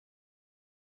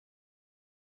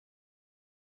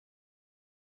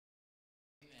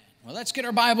Well, let's get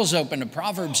our Bibles open to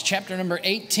Proverbs chapter number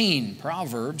 18.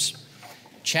 Proverbs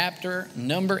chapter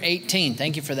number 18.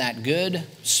 Thank you for that good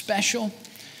special,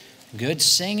 good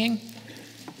singing.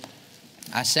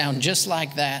 I sound just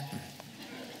like that.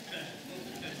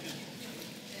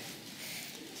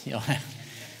 You'll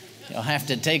have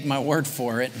to take my word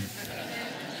for it.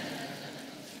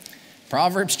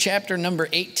 Proverbs chapter number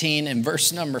 18 and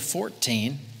verse number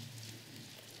 14.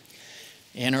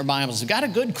 In our Bibles, we've got a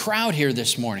good crowd here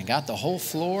this morning. Got the whole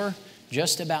floor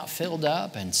just about filled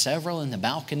up and several in the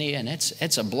balcony. And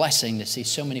it's a blessing to see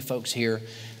so many folks here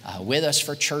with us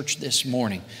for church this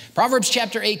morning. Proverbs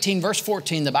chapter 18, verse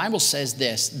 14, the Bible says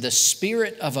this: the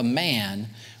spirit of a man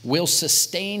will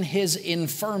sustain his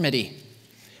infirmity,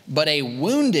 but a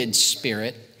wounded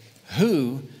spirit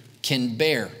who can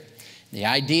bear? The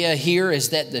idea here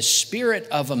is that the spirit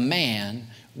of a man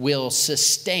will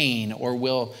sustain or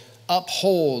will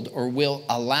uphold or will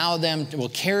allow them, will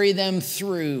carry them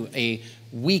through a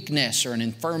weakness or an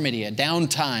infirmity, a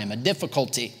downtime, a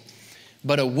difficulty.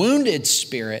 But a wounded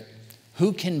spirit,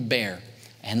 who can bear?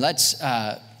 And let's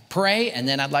pray, and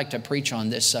then I'd like to preach on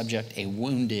this subject, a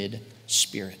wounded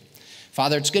spirit.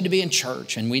 Father, it's good to be in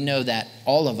church, and we know that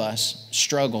all of us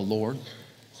struggle, Lord,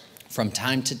 from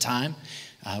time to time.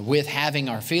 With having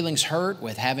our feelings hurt,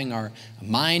 with having our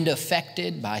mind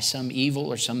affected by some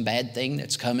evil or some bad thing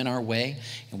that's come in our way.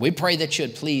 And we pray that you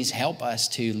would please help us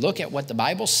to look at what the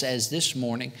Bible says this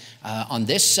morning on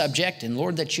this subject. And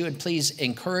Lord, that you would please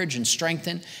encourage and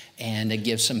strengthen and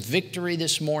give some victory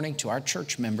this morning to our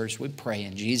church members. We pray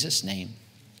in Jesus' name.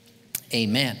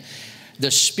 Amen.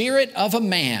 The spirit of a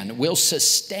man will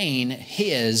sustain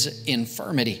his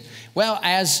infirmity. Well,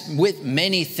 as with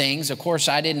many things, of course,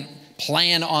 I didn't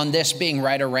plan on this being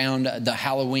right around the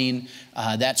Halloween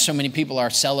that so many people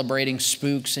are celebrating,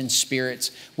 spooks and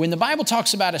spirits. When the Bible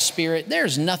talks about a spirit,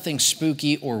 there's nothing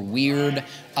spooky or weird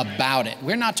about it.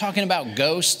 We're not talking about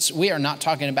ghosts. We are not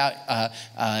talking about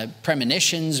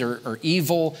premonitions or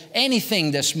evil, anything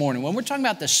this morning. When we're talking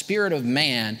about the spirit of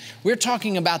man, we're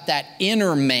talking about that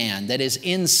inner man that is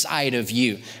inside of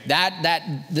you.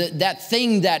 That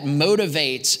thing that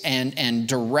motivates and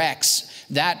directs,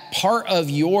 that part of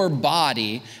your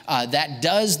body that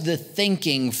does the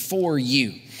thinking for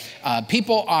you.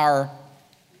 People are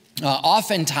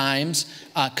oftentimes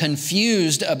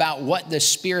confused about what the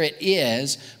Spirit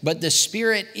is, but the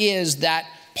Spirit is that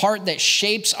part that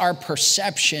shapes our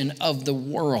perception of the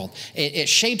world. It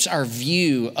shapes our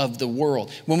view of the world.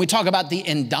 When we talk about the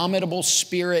indomitable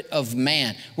spirit of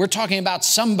man, we're talking about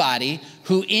somebody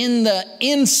who in the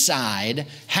inside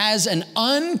has an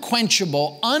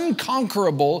unquenchable,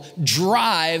 unconquerable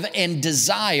drive and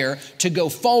desire to go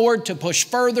forward, to push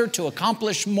further, to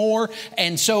accomplish more.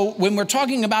 And so when we're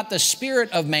talking about the spirit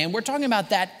of man, we're talking about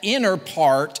that inner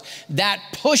part that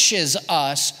pushes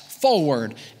us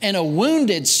forward. And a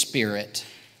wounded spirit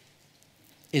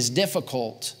is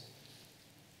difficult,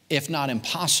 if not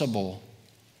impossible,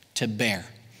 to bear.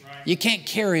 Right. You can't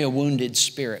carry a wounded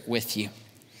spirit with you.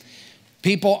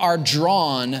 People are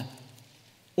drawn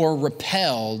or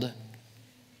repelled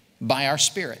by our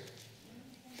spirit.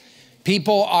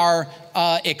 People are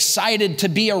excited to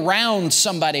be around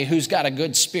somebody who's got a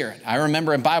good spirit. I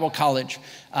remember in Bible college,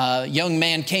 a young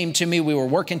man came to me. We were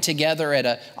working together at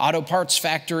an auto parts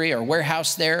factory or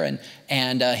warehouse there,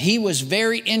 and he was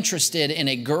very interested in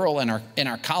a girl in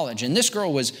our college. And this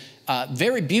girl was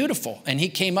very beautiful. And he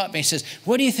came up and he says,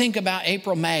 "What do you think about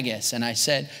April Magus?" And I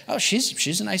said, "Oh,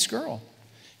 she's a nice girl."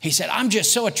 He said, "I'm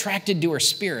just so attracted to her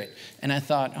spirit." And I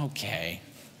thought, okay,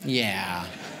 yeah.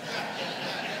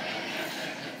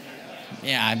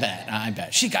 Yeah, I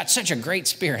bet. She got such a great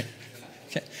spirit.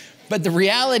 Okay. But the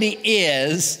reality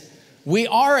is we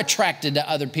are attracted to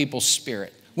other people's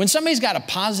spirit. When somebody's got a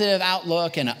positive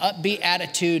outlook and an upbeat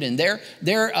attitude and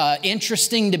they're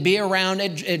interesting to be around,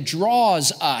 it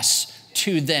draws us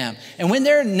to them. And when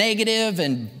they're negative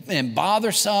and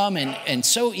bothersome and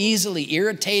so easily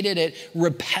irritated, it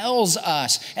repels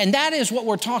us. And that is what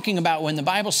we're talking about when the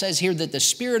Bible says here that the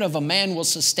spirit of a man will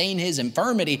sustain his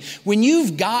infirmity. When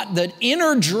you've got the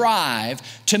inner drive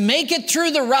to make it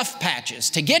through the rough patches,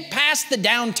 to get past the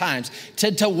downtimes,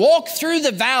 to walk through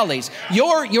the valleys,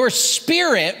 your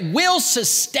spirit will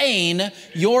sustain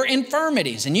your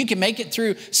infirmities. And you can make it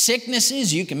through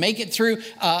sicknesses, you can make it through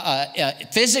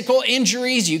physical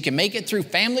injuries, you can make it through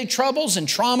family troubles and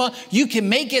trauma. You can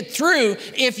make it through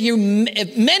if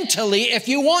mentally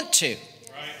you want to.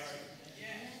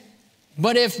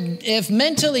 But if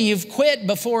mentally you've quit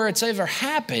before it's ever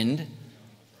happened,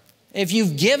 if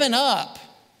you've given up,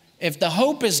 if the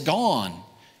hope is gone,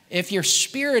 if your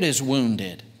spirit is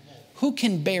wounded, who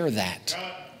can bear that?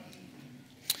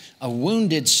 A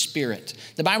wounded spirit.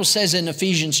 The Bible says in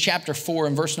Ephesians chapter 4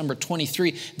 and verse number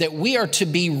 23 that we are to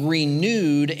be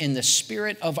renewed in the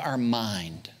spirit of our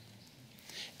mind.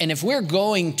 And if we're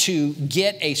going to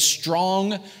get a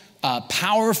strong,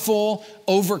 powerful,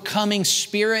 overcoming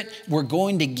spirit, we're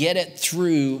going to get it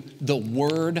through the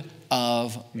Word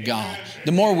of God.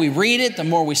 The more we read it, the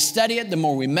more we study it, the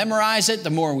more we memorize it, the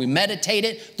more we meditate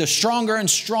it, the stronger and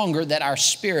stronger that our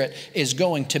spirit is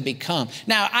going to become.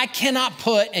 Now, I cannot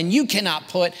put, and you cannot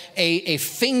put a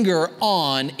finger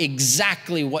on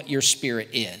exactly what your spirit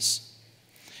is.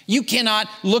 You cannot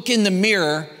look in the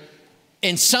mirror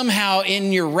and somehow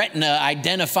in your retina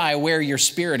identify where your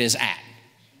spirit is at.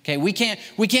 Okay, we can't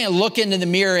look into the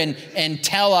mirror and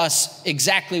tell us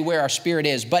exactly where our spirit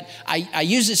is. But I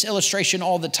use this illustration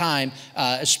all the time,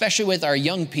 especially with our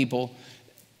young people.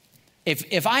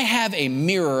 If I have a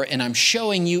mirror and I'm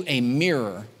showing you a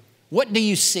mirror, what do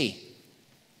you see?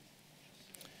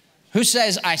 Who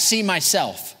says, I see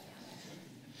myself?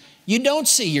 You don't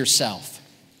see yourself.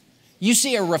 You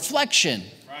see a reflection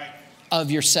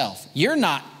of yourself. You're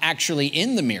not actually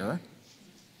in the mirror.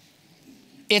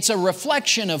 It's a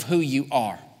reflection of who you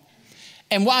are.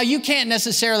 And while you can't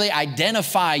necessarily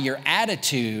identify your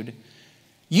attitude,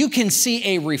 you can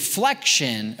see a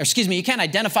reflection, you can't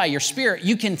identify your spirit,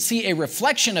 you can see a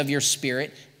reflection of your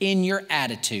spirit in your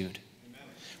attitude.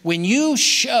 When you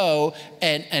show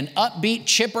an upbeat,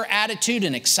 chipper attitude,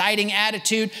 an exciting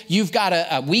attitude, you've got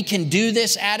a we can do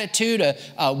this attitude,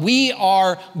 we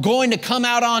are going to come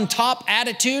out on top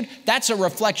attitude, that's a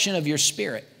reflection of your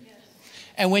spirit.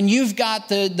 And when you've got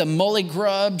the mully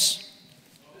grubs,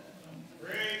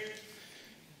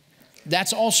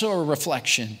 that's also a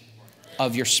reflection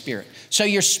of your spirit. So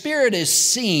your spirit is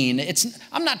seen.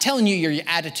 I'm not telling you your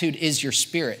attitude is your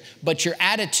spirit, but your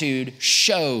attitude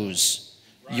shows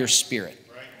your spirit.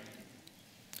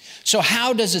 So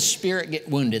how does a spirit get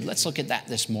wounded? Let's look at that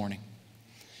this morning.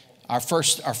 Our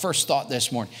first thought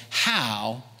this morning.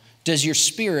 How does your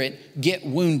spirit get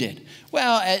wounded?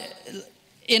 Well,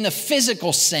 in a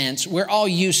physical sense, we're all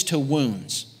used to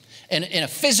wounds. In a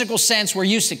physical sense, we're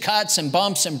used to cuts and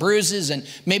bumps and bruises and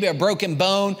maybe a broken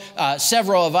bone.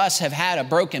 Several of us have had a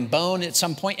broken bone at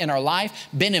some point in our life,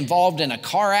 been involved in a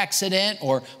car accident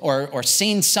or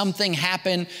seen something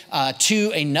happen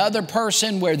to another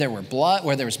person where there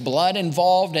was blood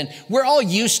involved. And we're all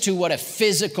used to what a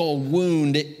physical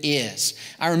wound is.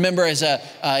 I remember as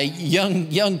a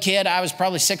young kid, I was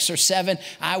probably 6 or 7,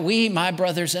 my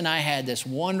brothers and I had this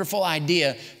wonderful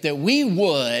idea that we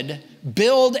would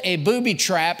build a booby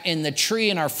trap in the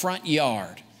tree in our front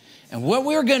yard. And what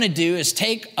we're going to do is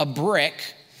take a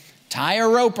brick, tie a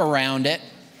rope around it,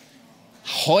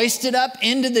 hoist it up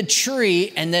into the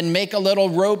tree, and then make a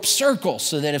little rope circle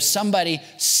so that if somebody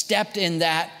stepped in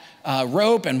that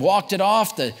rope and walked it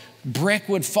off, the brick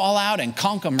would fall out and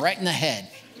conk them right in the head.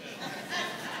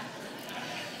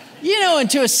 You know, and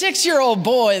to a 6-year-old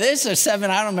boy, this or 7,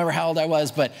 I don't remember how old I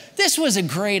was, but this was a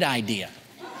great idea.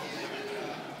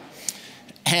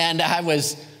 And I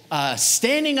was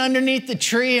standing underneath the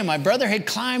tree, and my brother had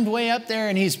climbed way up there,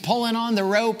 and he's pulling on the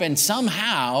rope, and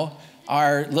somehow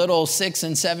our little 6-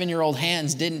 and 7-year-old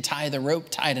hands didn't tie the rope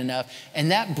tight enough,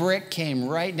 and that brick came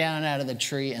right down out of the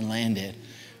tree and landed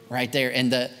right there.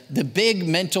 And the big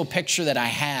mental picture that I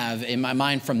have in my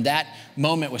mind from that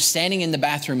moment was standing in the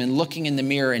bathroom and looking in the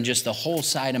mirror, and just the whole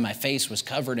side of my face was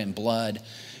covered in blood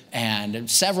and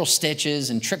several stitches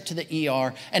and trip to the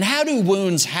ER. And how do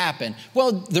wounds happen?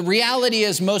 Well, the reality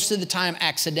is most of the time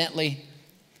accidentally,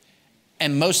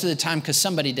 and most of the time because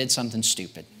somebody did something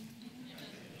stupid.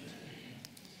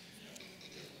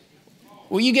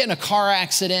 Well, you get in a car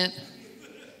accident,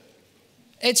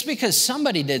 it's because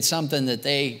somebody did something that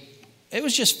it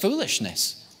was just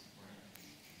foolishness.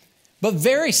 But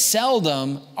very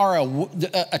seldom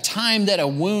a time that a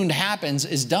wound happens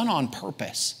is done on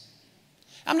purpose.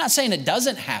 I'm not saying it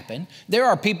doesn't happen. There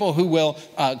are people who will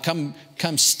come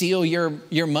steal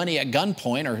your money at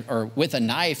gunpoint or with a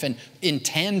knife and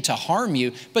intend to harm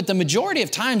you. But the majority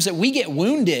of times that we get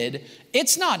wounded,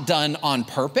 it's not done on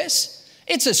purpose.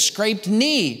 It's a scraped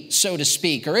knee, so to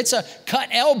speak, or it's a cut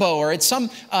elbow, or it's some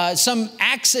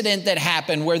accident that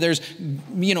happened where there's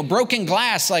broken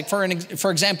glass, like for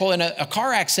example in a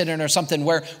car accident or something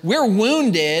where we're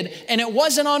wounded and it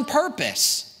wasn't on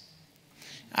purpose.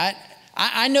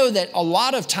 I know that a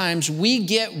lot of times we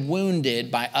get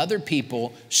wounded by other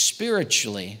people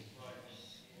spiritually,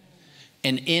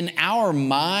 and in our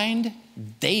mind,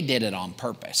 they did it on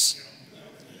purpose.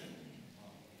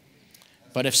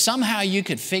 But if somehow you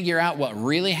could figure out what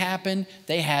really happened,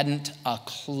 they hadn't a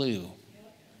clue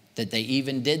that they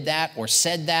even did that or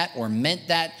said that or meant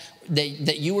that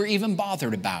you were even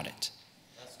bothered about it.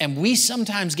 And we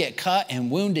sometimes get cut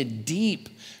and wounded deep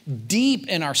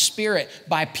in our spirit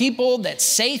by people that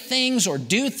say things or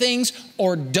do things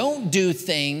or don't do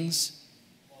things.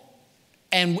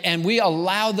 And we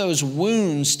allow those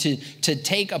wounds to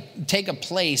take a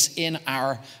place in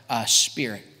our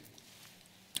spirit.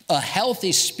 A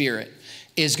healthy spirit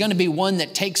is going to be one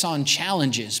that takes on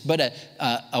challenges, but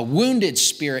a wounded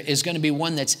spirit is going to be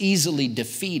one that's easily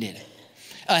defeated.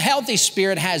 A healthy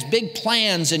spirit has big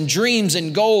plans and dreams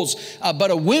and goals,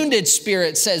 but a wounded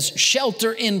spirit says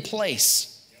shelter in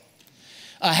place.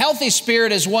 A healthy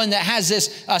spirit is one that has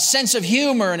this sense of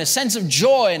humor and a sense of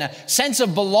joy and a sense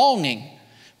of belonging.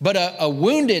 But a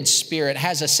wounded spirit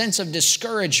has a sense of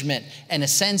discouragement and a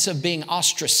sense of being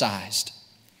ostracized.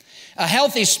 A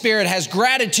healthy spirit has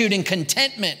gratitude and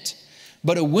contentment,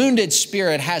 but a wounded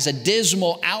spirit has a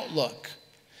dismal outlook.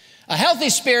 A healthy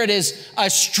spirit is a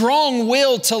strong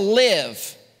will to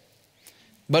live,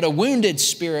 but a wounded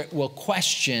spirit will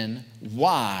question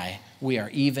why we are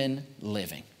even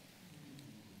living.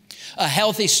 A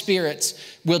healthy spirit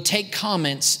will take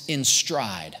comments in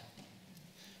stride,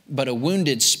 but a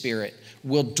wounded spirit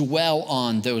will dwell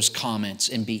on those comments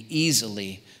and be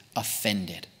easily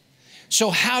offended. So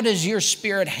how does your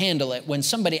spirit handle it when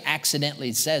somebody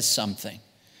accidentally says something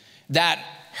that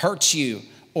hurts you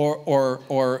or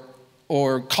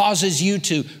causes you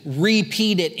to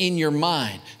repeat it in your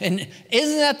mind? And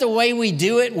isn't that the way we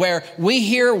do it, where we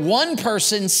hear one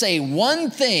person say one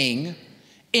thing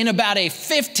in about a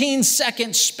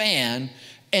 15-second span,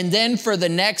 and then for the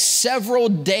next several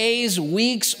days,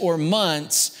 weeks, or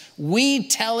months, we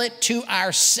tell it to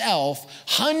ourselves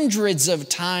hundreds of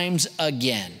times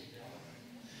again.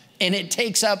 And it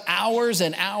takes up hours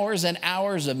and hours and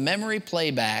hours of memory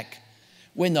playback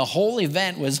when the whole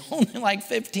event was only like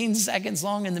 15 seconds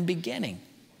long in the beginning.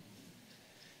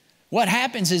 What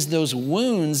happens is those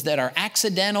wounds that are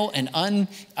accidental and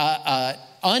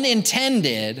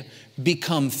unintended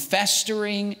become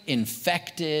festering,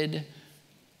 infected,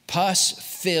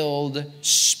 pus-filled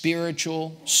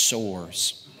spiritual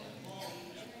sores.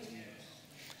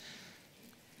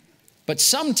 But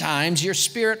sometimes your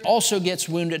spirit also gets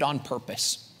wounded on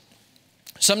purpose.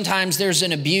 Sometimes there's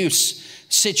an abuse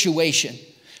situation.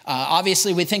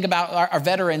 Obviously, we think about our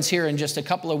veterans here in just a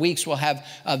couple of weeks. We'll have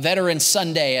a Veterans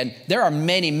Sunday, and there are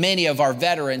many of our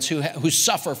veterans who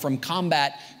suffer from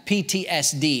combat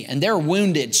PTSD, and they're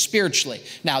wounded spiritually.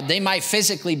 Now, they might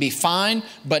physically be fine,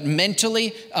 but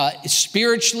mentally,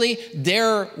 spiritually,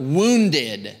 they're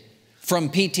wounded from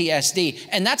PTSD.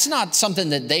 And that's not something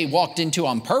that they walked into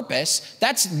on purpose.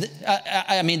 That's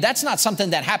not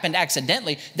something that happened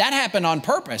accidentally. That happened on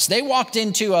purpose. They walked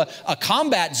into a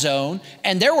combat zone,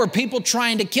 and there were people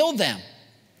trying to kill them.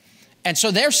 And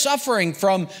so they're suffering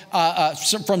from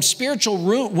spiritual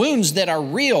wounds that are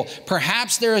real.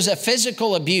 Perhaps there is a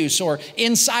physical abuse, or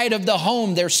inside of the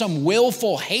home there's some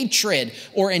willful hatred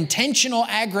or intentional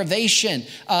aggravation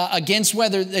against,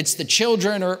 whether it's the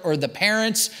children or the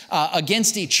parents,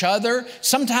 against each other.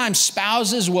 Sometimes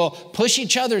spouses will push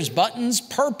each other's buttons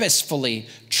purposefully,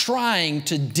 trying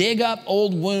to dig up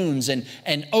old wounds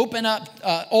and open up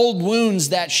old wounds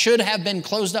that should have been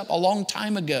closed up a long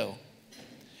time ago.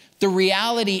 The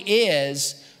reality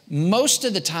is, most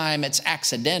of the time it's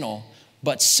accidental,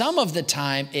 but some of the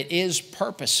time it is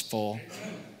purposeful,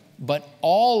 but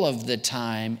all of the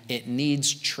time it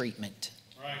needs treatment.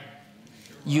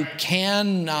 You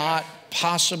cannot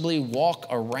possibly walk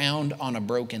around on a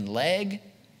broken leg.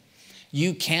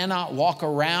 You cannot walk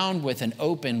around with an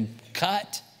open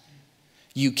cut.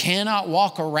 You cannot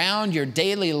walk around your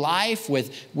daily life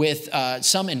with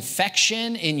some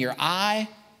infection in your eye.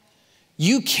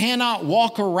 You cannot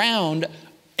walk around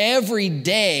every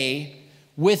day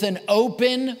with an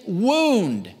open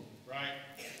wound. Right.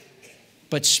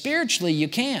 But spiritually, you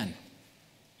can.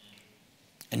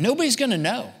 And nobody's going to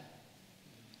know.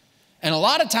 And a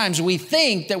lot of times we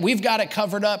think that we've got it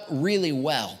covered up really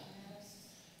well.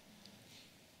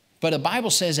 But the Bible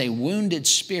says a wounded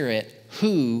spirit,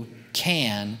 who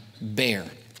can bear?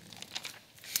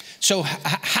 So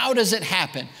how does it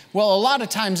happen? Well, a lot of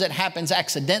times it happens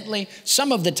accidentally.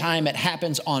 Some of the time it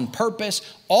happens on purpose.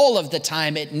 All of the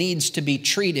time it needs to be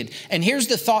treated. And here's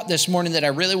the thought this morning that I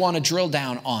really want to drill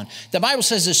down on. The Bible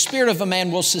says the spirit of a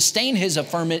man will sustain his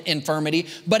infirmity,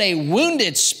 but a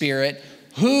wounded spirit,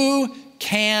 who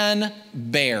can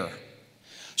bear?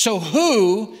 So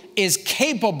who is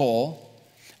capable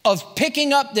of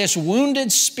picking up this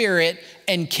wounded spirit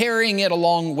and carrying it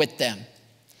along with them?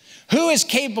 Who is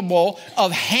capable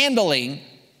of handling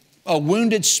a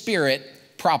wounded spirit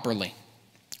properly?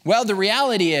 Well, the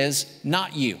reality is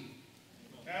not you.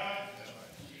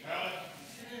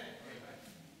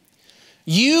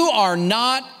 You are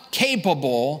not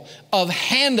capable of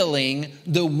handling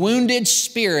the wounded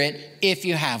spirit if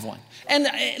you have one. And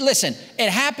listen, it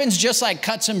happens just like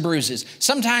cuts and bruises.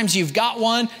 Sometimes you've got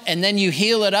one and then you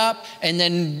heal it up, and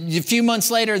then a few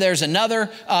months later there's another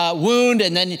wound,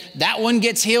 and then that one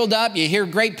gets healed up. You hear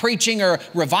great preaching or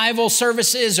revival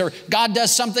services, or God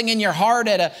does something in your heart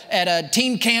at a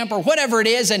teen camp or whatever it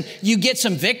is, and you get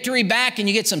some victory back and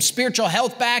you get some spiritual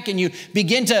health back, and you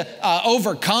begin to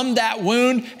overcome that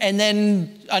wound, and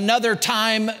then another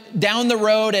time down the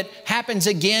road, it happens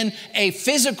again. A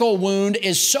physical wound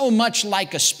is so much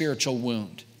like a spiritual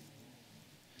wound.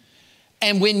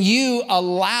 And when you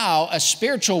allow a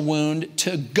spiritual wound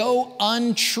to go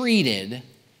untreated,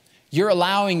 you're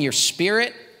allowing your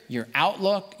spirit, your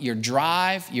outlook, your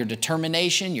drive, your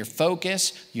determination, your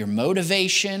focus, your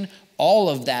motivation, all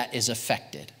of that is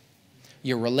affected.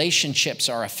 Your relationships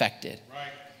are affected. Right.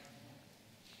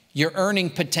 Your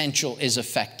earning potential is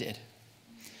affected.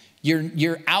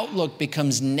 Your outlook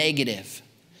becomes negative,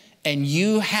 and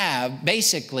you have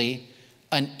basically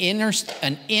an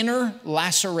inner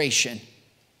laceration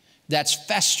that's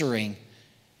festering.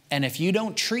 And if you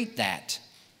don't treat that,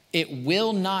 it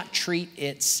will not treat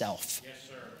itself. Yes,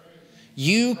 sir.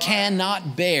 You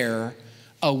cannot bear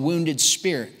a wounded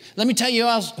spirit. Let me tell you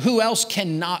who else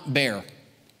cannot bear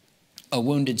a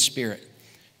wounded spirit.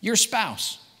 Your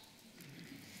spouse.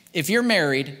 If you're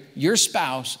married, your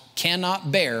spouse cannot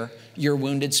bear your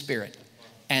wounded spirit.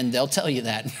 And they'll tell you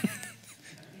that.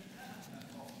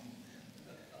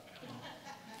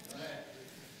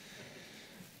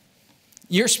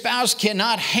 Your spouse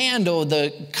cannot handle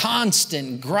the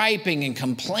constant griping and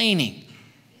complaining,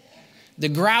 the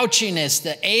grouchiness,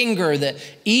 the anger, the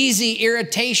easy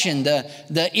irritation,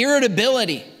 the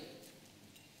irritability.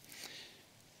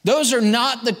 Those are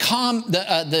not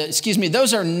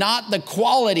those are not the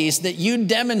qualities that you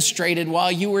demonstrated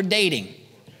while you were dating.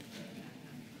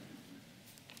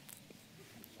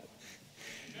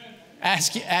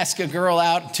 Ask a girl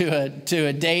out to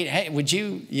a date. Hey, would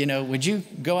you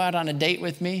go out on a date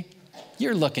with me?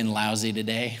 You're looking lousy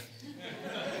today.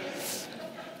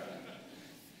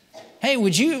 Hey,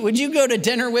 would you go to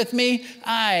dinner with me?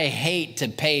 I hate to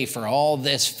pay for all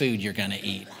this food you're going to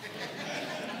eat.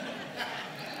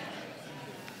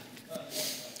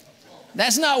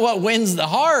 That's not what wins the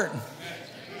heart.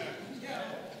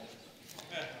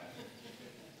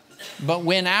 But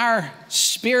when our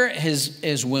spirit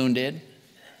is wounded,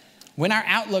 when our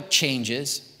outlook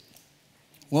changes,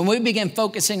 when we begin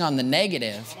focusing on the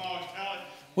negative,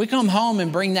 we come home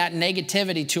and bring that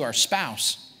negativity to our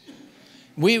spouse.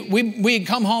 We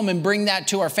come home and bring that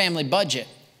to our family budget.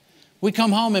 We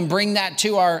come home and bring that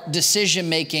to our decision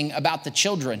making about the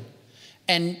children.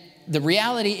 And the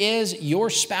reality is your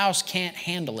spouse can't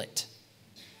handle it.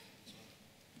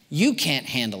 You can't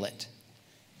handle it.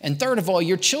 And third of all,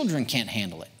 your children can't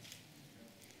handle it.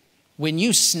 When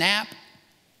you snap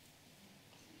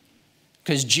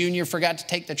because Junior forgot to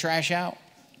take the trash out.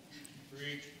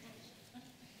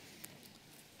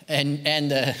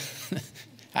 And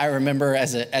I remember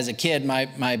as a kid,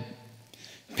 my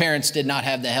parents did not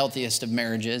have the healthiest of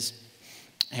marriages.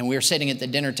 And we were sitting at the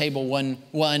dinner table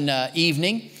one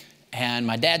evening, and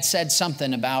my dad said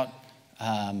something about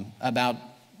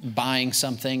buying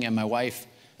something, and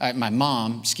my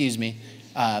mom,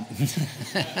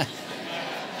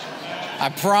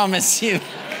 I promise you.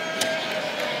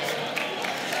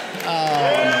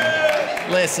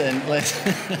 Listen.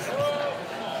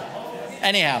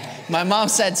 Anyhow, my mom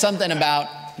said something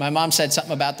about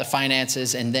the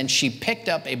finances, and then she picked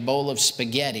up a bowl of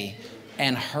spaghetti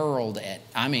and hurled it,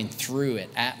 threw it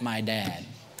at my dad.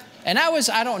 And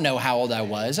I don't know how old I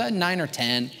was, 9 or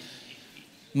 10.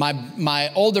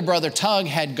 My older brother, Tug,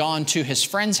 had gone to his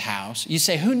friend's house. You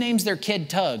say, who names their kid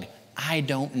Tug? I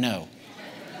don't know.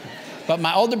 But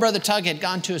my older brother, Tug, had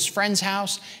gone to his friend's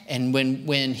house, and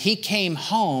when he came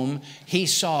home, he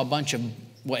saw a bunch of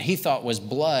what he thought was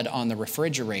blood on the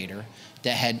refrigerator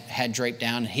that had draped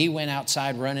down. He went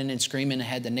outside running and screaming and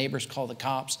had the neighbors call the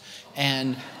cops.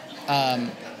 And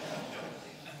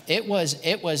it was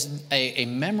a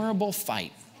memorable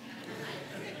fight.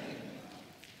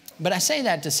 But I say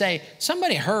that to say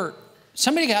somebody hurt.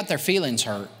 Somebody got their feelings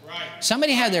hurt. Right.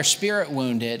 Somebody had their spirit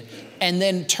wounded and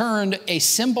then turned a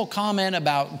simple comment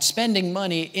about spending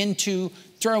money into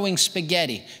throwing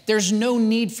spaghetti. There's no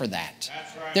need for that.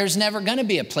 That's right. There's never going to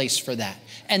be a place for that.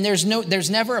 And there's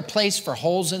never a place for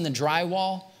holes in the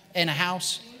drywall in a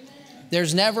house.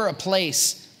 There's never a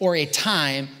place or a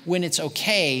time when it's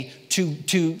okay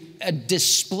to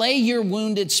display your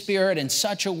wounded spirit in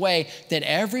such a way that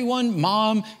everyone,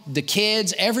 mom, the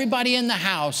kids, everybody in the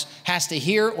house has to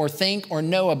hear or think or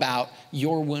know about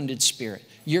your wounded spirit.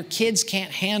 Your kids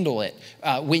can't handle it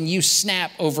when you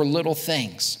snap over little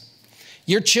things.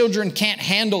 Your children can't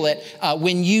handle it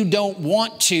when you don't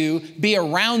want to be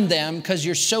around them because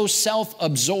you're so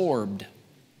self-absorbed.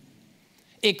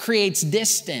 It creates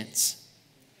distance.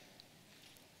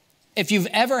 If you've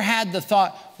ever had the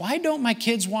thought, why don't my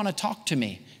kids want to talk to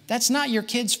me? That's not your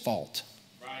kid's fault.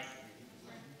 Right.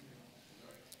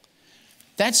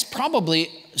 That's probably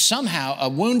somehow a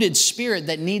wounded spirit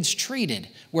that needs treated,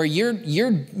 where you're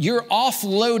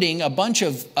offloading a bunch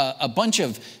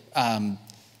of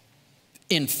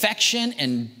infection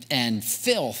and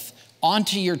filth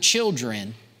onto your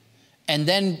children, and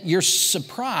then you're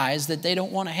surprised that they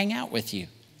don't want to hang out with you.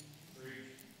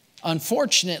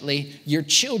 Unfortunately, your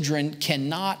children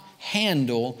cannot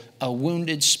handle a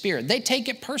wounded spirit. They take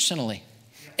it personally.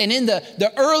 And in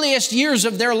the earliest years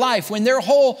of their life, when their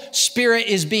whole spirit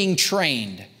is being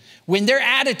trained, when their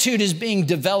attitude is being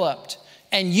developed,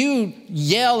 and you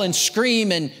yell and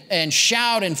scream and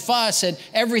shout and fuss at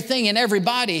everything and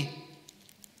everybody,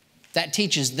 that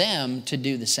teaches them to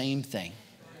do the same thing.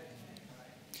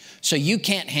 So you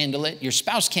can't handle it. Your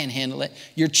spouse can't handle it.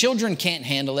 Your children can't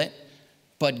handle it.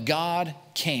 But God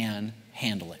can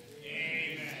handle it.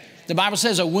 Amen. The Bible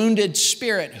says a wounded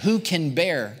spirit, who can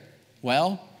bear?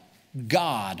 Well,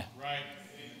 God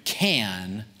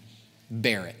can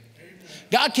bear it.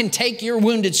 God can take your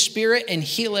wounded spirit and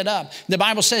heal it up. The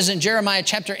Bible says in Jeremiah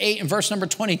chapter 8 and verse number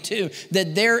 22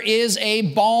 that there is a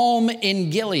balm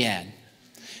in Gilead.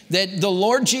 That the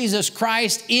Lord Jesus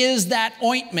Christ is that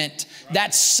ointment,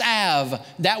 that salve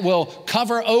that will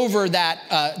cover over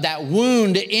that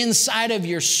wound inside of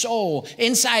your soul,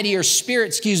 inside of your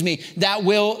spirit,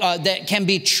 that can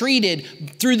be treated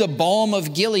through the balm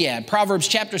of Gilead. Proverbs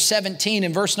chapter 17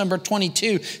 and verse number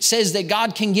 22 says that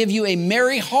God can give you a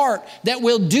merry heart that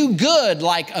will do good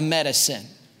like a medicine.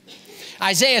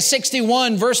 Isaiah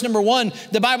 61 verse number 1,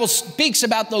 the Bible speaks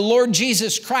about the Lord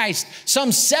Jesus Christ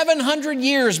some 700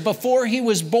 years before he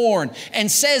was born, and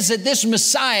says that this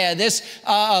Messiah, this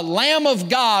Lamb of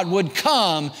God, would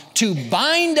come to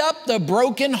bind up the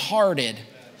brokenhearted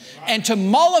and to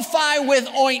mollify with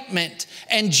ointment.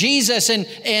 And Jesus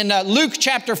in Luke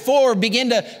chapter 4 began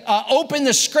to open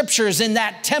the scriptures in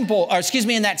that temple,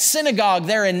 in that synagogue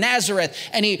there in Nazareth,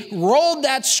 and he rolled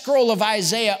that scroll of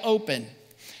Isaiah open.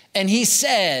 And he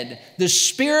said, the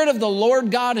Spirit of the Lord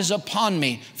God is upon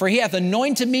me, for he hath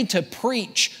anointed me to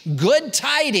preach good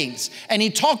tidings. And he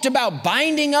talked about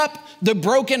binding up the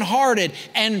brokenhearted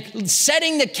and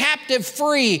setting the captive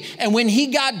free. And when he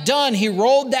got done, he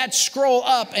rolled that scroll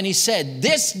up and he said,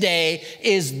 this day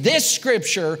is this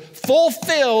scripture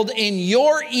fulfilled in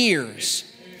your ears.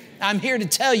 I'm here to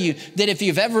tell you that if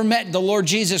you've ever met the Lord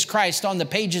Jesus Christ on the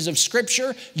pages of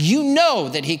Scripture, you know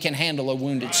that he can handle a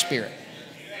wounded spirit.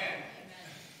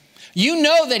 You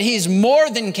know that he's more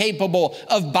than capable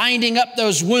of binding up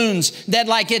those wounds, that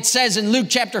like it says in Luke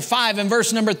chapter 5 and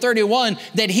verse number 31,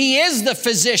 that he is the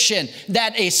physician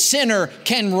that a sinner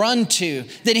can run to,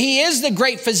 that he is the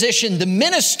great physician, the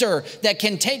minister that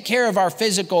can take care of our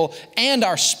physical and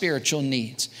our spiritual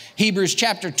needs. Hebrews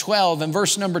chapter 12 and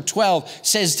verse number 12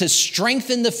 says to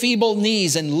strengthen the feeble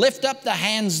knees and lift up the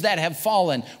hands that have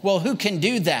fallen. Well, who can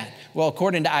do that? Well,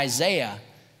 according to Isaiah,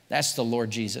 that's the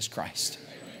Lord Jesus Christ.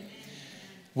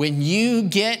 When you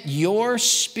get your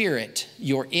spirit,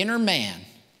 your inner man,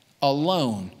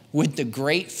 alone with the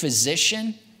great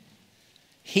physician,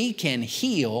 he can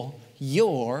heal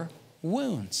your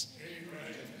wounds.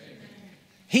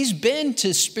 He's been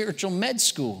to spiritual med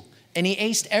school and he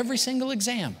aced every single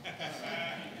exam.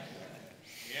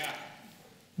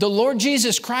 The Lord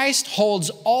Jesus Christ holds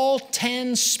all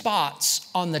 10 spots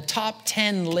on the top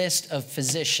 10 list of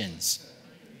physicians.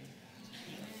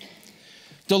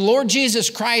 The Lord Jesus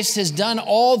Christ has done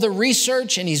all the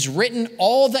research and he's written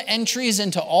all the entries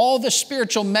into all the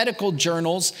spiritual medical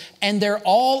journals, and they're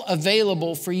all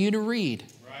available for you to read.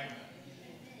 Right.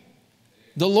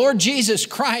 The Lord Jesus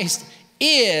Christ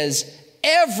is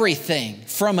everything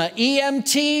from an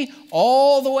EMT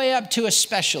all the way up to a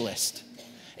specialist.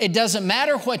 It doesn't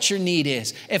matter what your need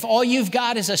is. If all you've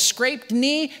got is a scraped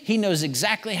knee, he knows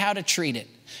exactly how to treat it.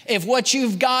 If what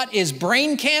you've got is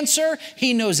brain cancer,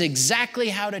 he knows exactly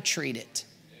how to treat it.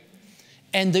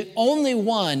 And the only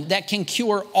one that can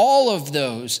cure all of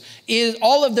those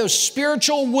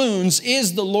spiritual wounds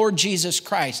is the Lord Jesus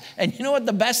Christ. And you know what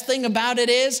the best thing about it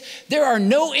is? There are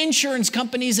no insurance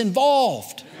companies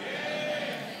involved.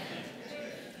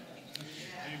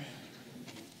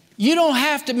 You don't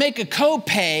have to make a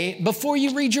copay before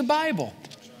you read your Bible.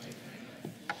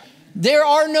 There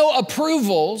are no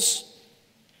approvals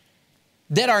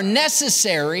that are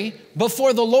necessary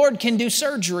before the Lord can do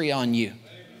surgery on you.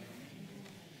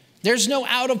 There's no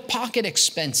out-of-pocket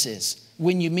expenses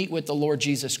when you meet with the Lord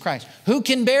Jesus Christ. Who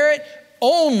can bear it?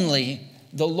 Only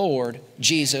the Lord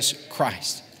Jesus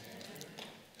Christ.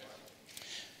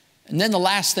 And then the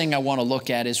last thing I want to look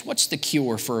at is, what's the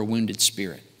cure for a wounded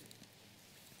spirit?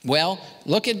 Well,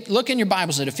 look in your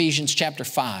Bibles at Ephesians chapter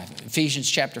 5. Ephesians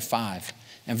chapter 5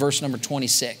 and verse number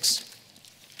 26.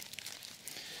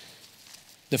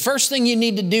 The first thing you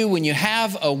need to do when you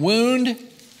have a wound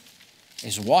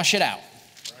is wash it out.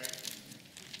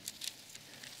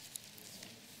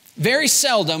 Very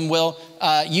seldom will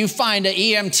you find an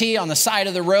EMT on the side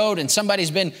of the road and somebody's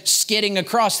been skidding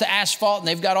across the asphalt and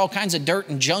they've got all kinds of dirt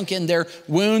and junk in their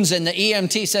wounds, and the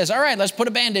EMT says, all right, let's put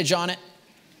a bandage on it.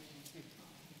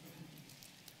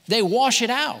 They wash it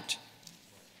out.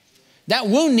 That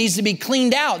wound needs to be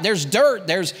cleaned out. There's dirt,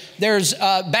 there's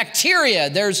bacteria,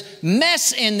 there's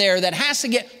mess in there that has to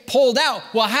get pulled out.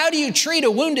 Well, how do you treat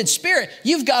a wounded spirit?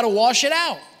 You've got to wash it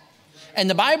out. And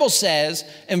the Bible says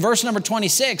in verse number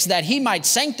 26 that he might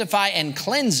sanctify and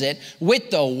cleanse it with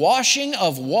the washing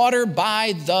of water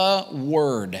by the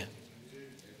word.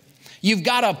 You've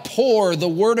got to pour the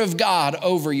word of God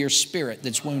over your spirit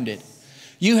that's wounded.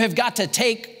 You have got to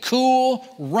take cool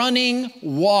running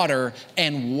water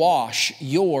and wash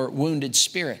your wounded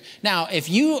spirit. Now, if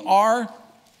you are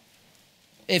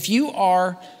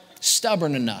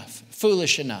stubborn enough,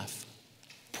 foolish enough,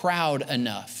 proud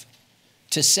enough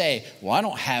to say, well, I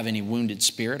don't have any wounded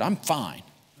spirit, I'm fine.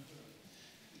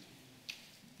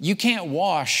 You can't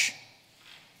wash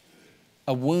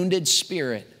a wounded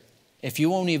spirit if you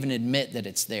won't even admit that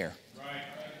it's there. Right.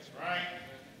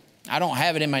 I don't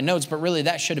have it in my notes, but really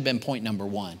that should have been point number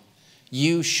one.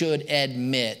 You should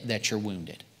admit that you're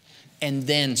wounded and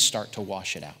then start to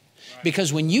wash it out.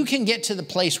 Because when you can get to the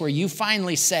place where you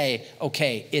finally say,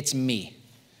 okay, it's me.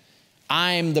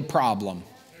 I'm the problem.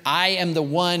 I am the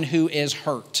one who is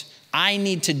hurt. I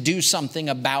need to do something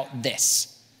about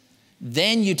this.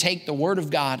 Then you take the word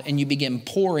of God and you begin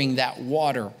pouring that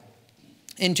water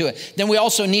into it. Then we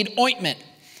also need ointment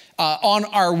on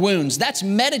our wounds. That's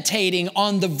meditating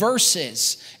on the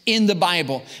verses in the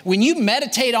Bible. When you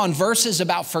meditate on verses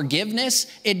about forgiveness,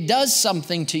 it does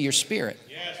something to your spirit.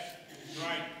 Yes,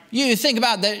 right. You think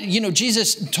about that,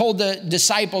 Jesus told the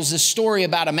disciples this story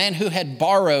about a man who had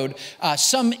borrowed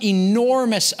some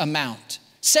enormous amount,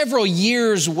 several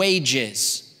years'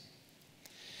 wages.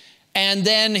 And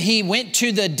then he went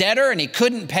to the debtor and he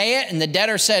couldn't pay it. And the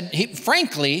debtor said, he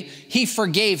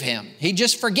forgave him. He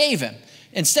just forgave him.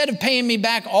 Instead of paying me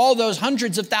back all those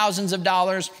hundreds of thousands of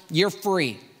dollars, you're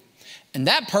free. And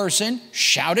that person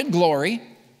shouted glory,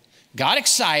 got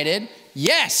excited.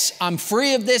 Yes, I'm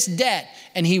free of this debt.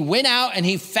 And he went out and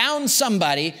he found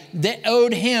somebody that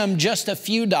owed him just a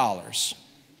few dollars.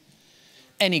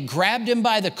 And he grabbed him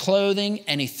by the clothing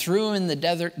and he threw him in the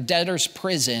debtor's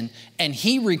prison. And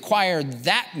he required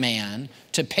that man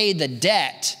to pay the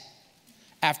debt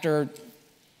after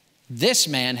this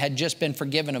man had just been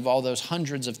forgiven of all those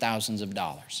hundreds of thousands of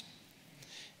dollars.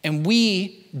 And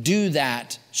we do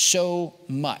that so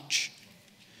much,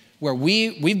 where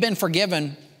we've been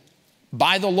forgiven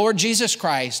by the Lord Jesus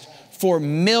Christ for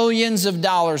millions of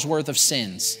dollars worth of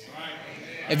sins.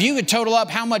 If you could total up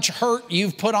how much hurt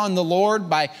you've put on the Lord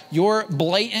by your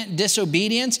blatant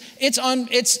disobedience, it's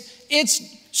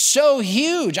so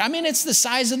huge. I mean, it's the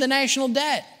size of the national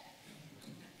debt.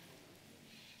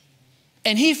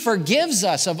 And he forgives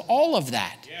us of all of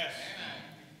that. Yes.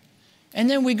 And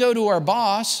then we go to our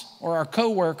boss or our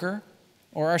coworker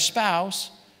or our spouse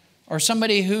or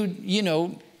somebody who,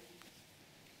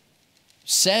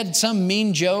 said some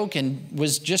mean joke and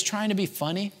was just trying to be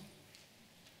funny.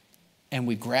 And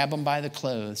we grab them by the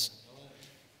clothes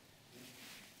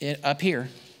up here.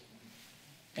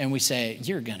 And we say,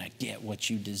 you're going to get what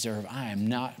you deserve. I am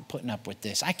not putting up with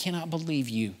this. I cannot believe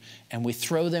you. And we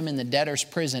throw them in the debtor's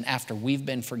prison after we've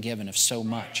been forgiven of so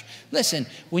much. Listen,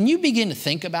 when you begin to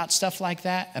think about stuff like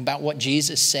that, about what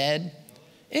Jesus said,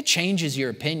 it changes your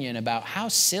opinion about how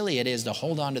silly it is to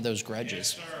hold on to those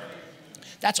grudges.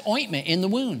 That's ointment in the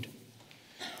wound.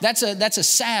 That's a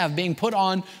salve being put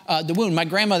on the wound. My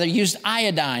grandmother used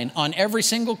iodine on every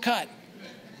single cut.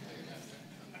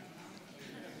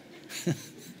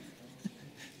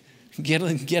 Get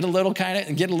a little cut,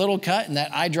 and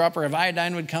that eyedropper of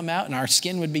iodine would come out, and our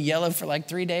skin would be yellow for like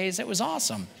 3 days. It was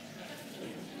awesome.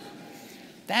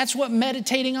 That's what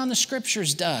meditating on the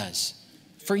scriptures does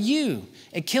for you.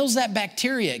 It kills that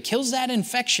bacteria. It kills that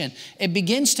infection. It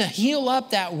begins to heal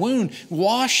up that wound.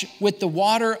 Wash with the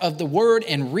water of the word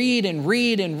and read and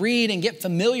read and read and get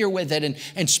familiar with it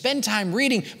and spend time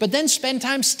reading, but then spend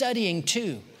time studying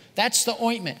too. That's the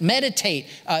ointment. Meditate.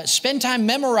 Spend time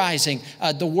memorizing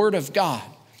the word of God.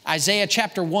 Isaiah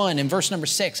chapter 1 and verse number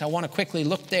 6. I want to quickly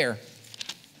look there.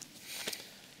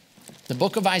 The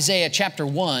book of Isaiah chapter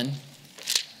 1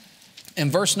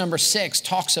 and verse number 6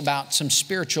 talks about some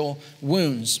spiritual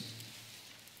wounds.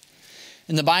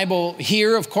 In the Bible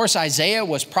here, of course, Isaiah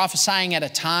was prophesying at a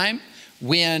time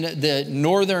when the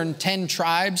northern 10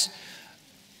 tribes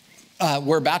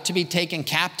were about to be taken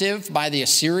captive by the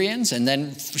Assyrians. And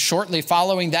then shortly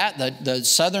following that, the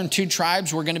southern 2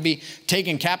 tribes were going to be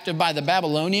taken captive by the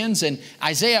Babylonians. And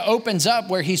Isaiah opens up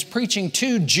where he's preaching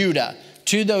to Judah,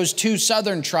 to those 2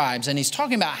 southern tribes. And he's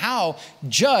talking about how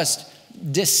just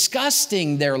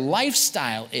disgusting their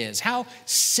lifestyle is, how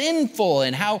sinful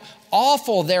and how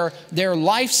awful their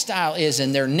lifestyle is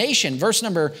in their nation. Verse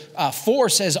number 4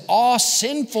 says, "All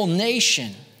sinful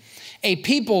nation, a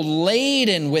people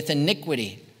laden with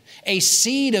iniquity, a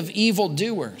seed of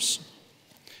evildoers."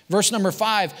 Verse number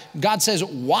 5, God says,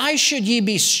 "Why should ye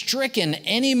be stricken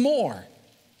anymore?"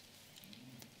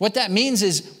 What that means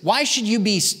is, why should you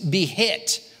be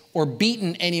hit or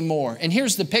beaten anymore? And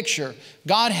here's the picture.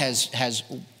 God has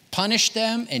punished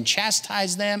them and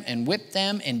chastised them and whipped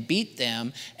them and beat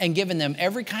them and given them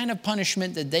every kind of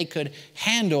punishment that they could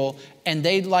handle. And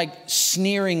they like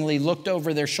sneeringly looked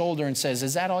over their shoulder and says,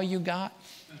 "Is that all you got?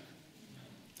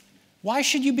 Why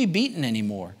should you be beaten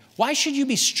anymore? Why should you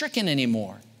be stricken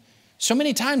anymore?" So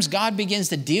many times God begins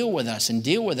to deal with us and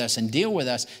deal with us and deal with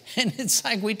us. And it's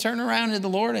like we turn around to the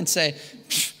Lord and say,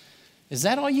 "Is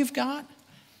that all you've got?"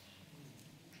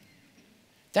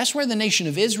 That's where the nation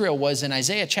of Israel was in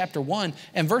Isaiah chapter 1.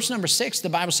 And verse number 6, the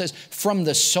Bible says, "From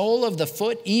the sole of the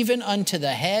foot even unto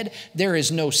the head, there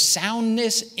is no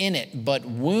soundness in it, but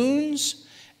wounds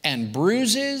and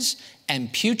bruises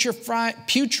and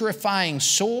putrefying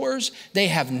sores. They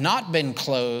have not been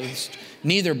clothed,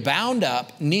 neither bound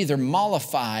up, neither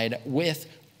mollified with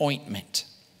ointment."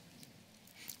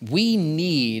 We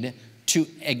need to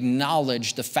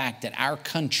acknowledge the fact that our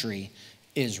country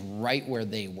is right where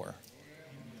they were.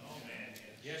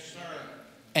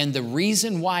 And the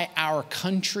reason why our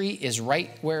country is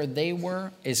right where they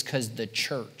were is because the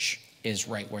church is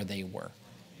right where they were.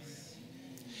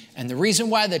 And the reason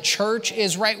why the church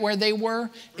is right where they were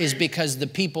is because the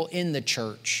people in the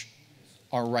church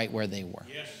are right where they were.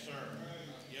 Yes, sir.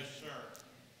 Yes, sir.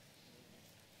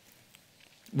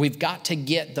 We've got to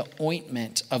get the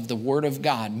ointment of the Word of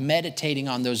God, meditating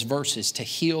on those verses to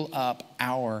heal up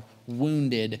our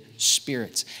wounded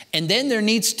spirits. And then there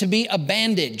needs to be a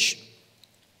bandage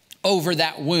over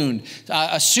that wound,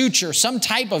 a suture, some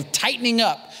type of tightening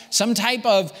up, some type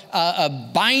of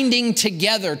binding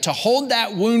together to hold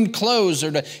that wound closed or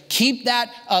to keep that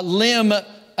limb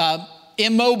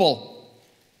immobile.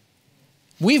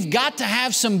 We've got to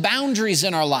have some boundaries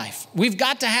in our life. We've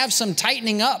got to have some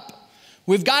tightening up.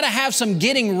 We've got to have some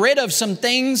getting rid of some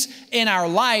things in our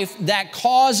life that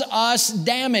cause us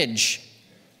damage.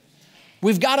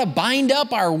 We've got to bind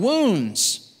up our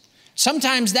wounds.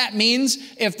 Sometimes that means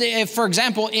if, for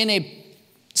example, in a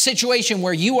situation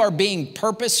where you are being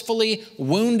purposefully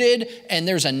wounded and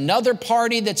there's another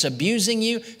party that's abusing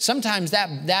you, sometimes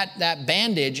that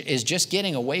bandage is just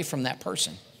getting away from that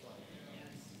person.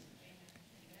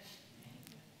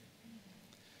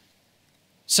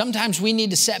 Sometimes we need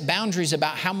to set boundaries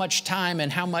about how much time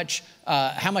and how much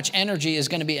energy is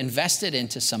going to be invested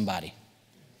into somebody.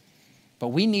 But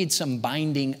we need some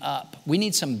binding up. We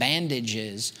need some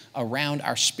bandages around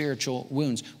our spiritual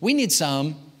wounds. We need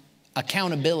some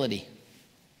accountability.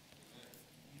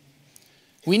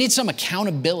 We need some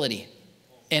accountability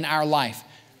in our life.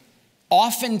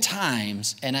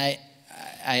 Oftentimes, and I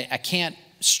can't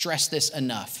stress this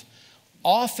enough,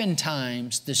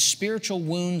 oftentimes the spiritual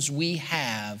wounds we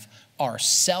have are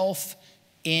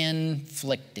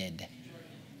self-inflicted.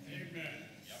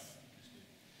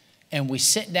 And we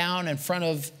sit down in front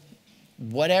of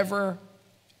whatever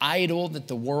idol that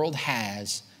the world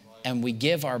has, and we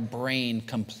give our brain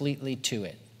completely to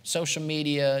it. Social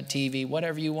media, TV,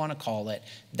 whatever you want to call it,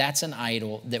 that's an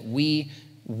idol that we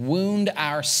wound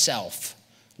ourselves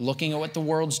looking at what the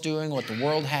world's doing, what the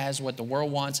world has, what the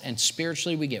world wants, and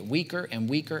spiritually we get weaker and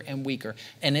weaker and weaker.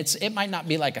 And it might not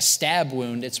be like a stab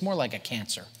wound, it's more like a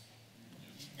cancer.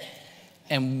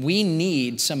 And we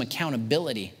need some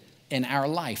accountability in our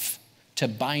life to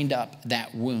bind up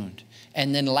that wound.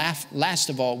 And then last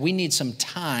of all, we need some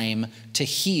time to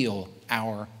heal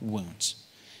our wounds.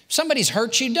 Somebody's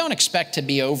hurt you, don't expect to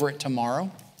be over it tomorrow.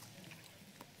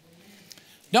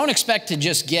 Don't expect to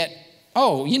just get,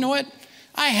 oh, you know what?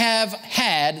 I have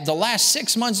had the last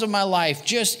 6 months of my life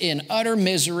just in utter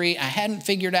misery. I hadn't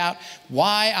figured out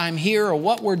why I'm here or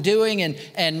what we're doing.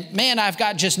 And man, I've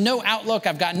got just no outlook.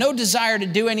 I've got no desire to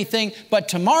do anything, but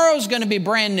tomorrow's going to be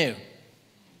brand new.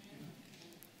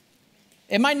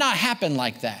 It might not happen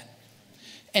like that.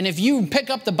 And if you pick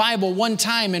up the Bible one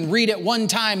time and read it one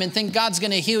time and think God's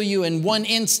going to heal you in one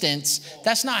instance,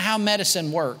 that's not how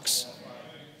medicine works.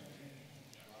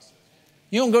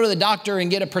 You don't go to the doctor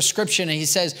and get a prescription and he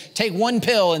says, take one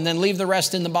pill and then leave the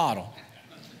rest in the bottle.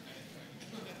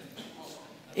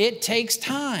 It takes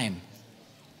time.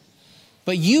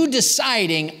 But you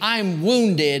deciding I'm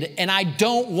wounded and I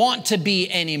don't want to be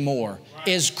anymore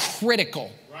is critical.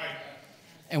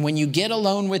 And when you get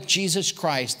alone with Jesus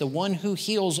Christ, the one who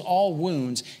heals all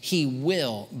wounds, he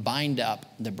will bind up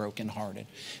the brokenhearted.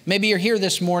 Maybe you're here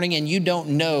this morning and you don't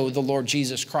know the Lord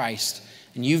Jesus Christ,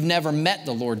 and you've never met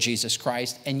the Lord Jesus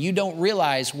Christ, and you don't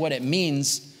realize what it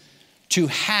means to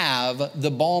have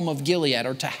the balm of Gilead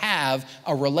or to have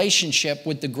a relationship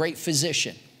with the great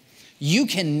physician. You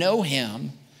can know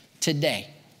him today.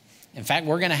 In fact,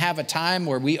 we're going to have a time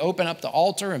where we open up the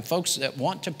altar and folks that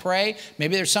want to pray.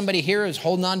 Maybe there's somebody here who's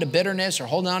holding on to bitterness or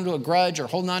holding on to a grudge or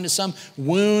holding on to some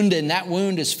wound, and that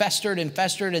wound is festered and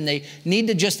they need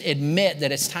to just admit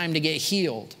that it's time to get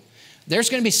healed. There's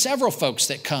going to be several folks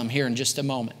that come here in just a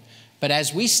moment. But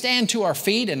as we stand to our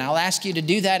feet, and I'll ask you to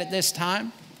do that at this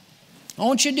time, I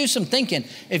want you to do some thinking.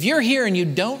 If you're here and you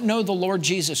don't know the Lord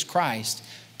Jesus Christ,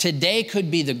 today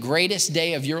could be the greatest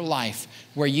day of your life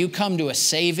where you come to a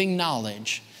saving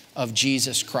knowledge of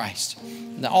Jesus Christ.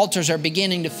 The altars are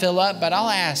beginning to fill up, but I'll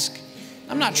ask,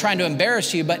 I'm not trying to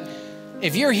embarrass you, but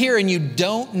if you're here and you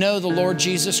don't know the Lord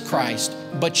Jesus Christ,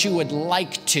 but you would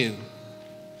like to,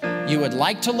 you would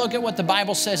like to look at what the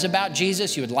Bible says about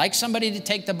Jesus, you would like somebody to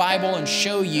take the Bible and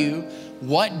show you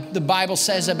what the Bible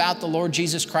says about the Lord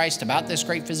Jesus Christ, about this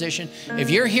great physician. If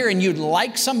you're here and you'd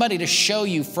like somebody to show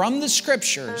you from the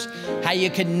scriptures how you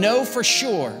can know for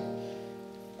sure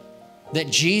that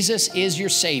Jesus is your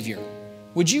Savior,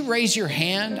 would you raise your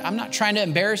hand? I'm not trying to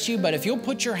embarrass you, but if you'll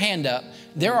put your hand up,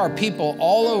 there are people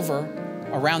all over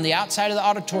around the outside of the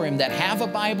auditorium that have a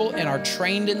Bible and are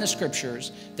trained in the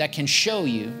scriptures that can show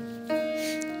you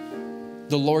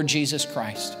the Lord Jesus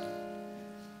Christ.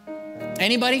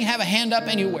 Anybody have a hand up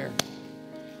anywhere?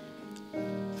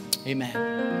 Amen.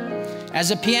 As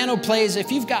the piano plays, if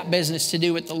you've got business to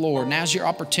do with the Lord, now's your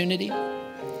opportunity.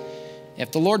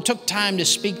 If the Lord took time to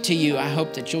speak to you, I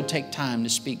hope that you'll take time to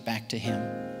speak back to him.